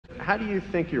how do you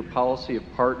think your policy of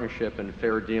partnership and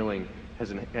fair dealing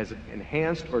has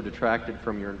enhanced or detracted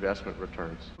from your investment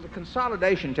returns? The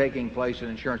consolidation taking place in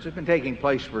insurance has been taking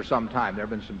place for some time. There have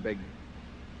been some big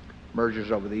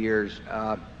mergers over the years.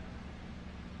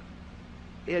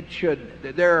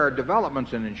 There are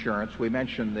developments in insurance. We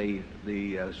mentioned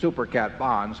the super cat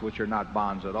bonds, which are not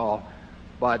bonds at all,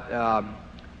 but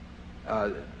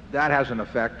that has an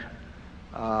effect.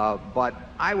 But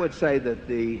I would say that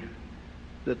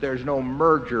there's no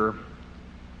merger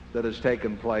that has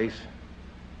taken place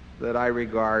that I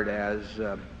regard as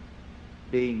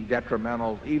being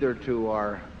detrimental either to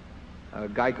our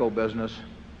Geico business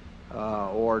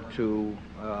or to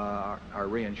our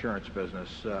reinsurance business.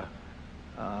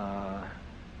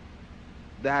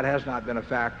 That has not been a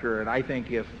factor, and I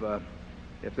think if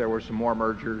there were some more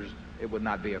mergers, it would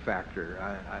not be a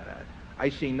factor. I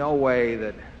see no way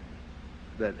that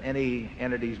any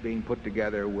entities being put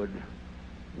together would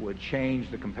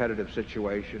change the competitive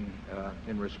situation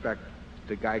in respect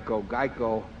to Geico.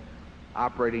 Geico,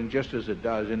 operating just as it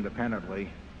does independently,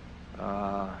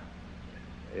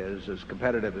 is as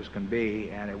competitive as can be,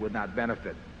 and it would not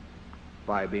benefit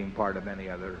by being part of any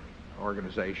other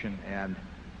organization. And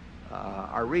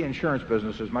our reinsurance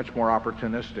business is much more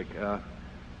opportunistic,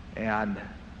 and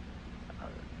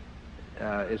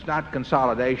it's not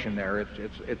consolidation there.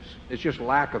 It's just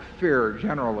lack of fear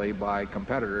generally by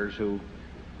competitors who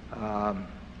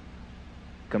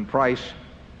can price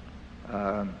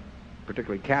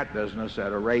particularly cat business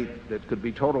at a rate that could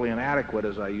be totally inadequate,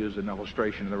 as I use an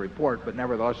illustration in the report, but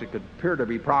nevertheless it could appear to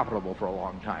be profitable for a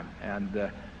long time.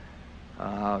 And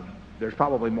there's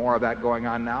probably more of that going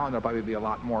on now, and there'll probably be a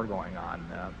lot more going on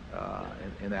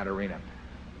in that arena.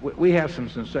 We have some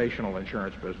sensational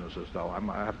insurance businesses, though. I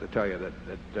have to tell you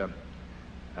that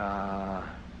I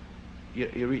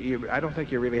don't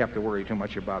think you really have to worry too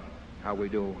much about how we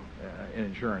do in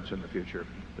insurance in the future.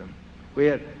 We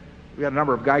had a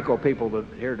number of Geico people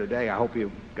here today. I hope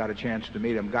you got a chance to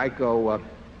meet them. Geico,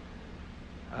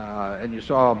 and you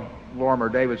saw Lorimer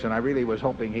Davidson. I really was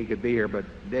hoping he could be here, but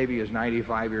Davey is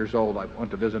 95 years old. I went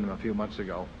to visit him a few months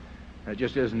ago. It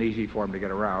just isn't easy for him to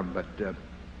get around, but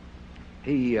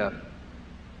he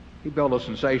built a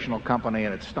sensational company,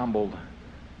 and it stumbled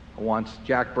once.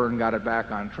 Jack Byrne got it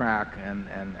back on track, and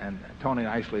Tony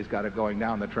Nicely's got it going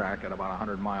down the track at about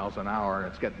 100 miles an hour, and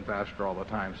it's getting faster all the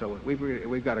time. So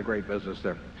we've got a great business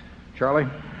there. Charlie?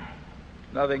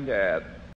 Nothing to add.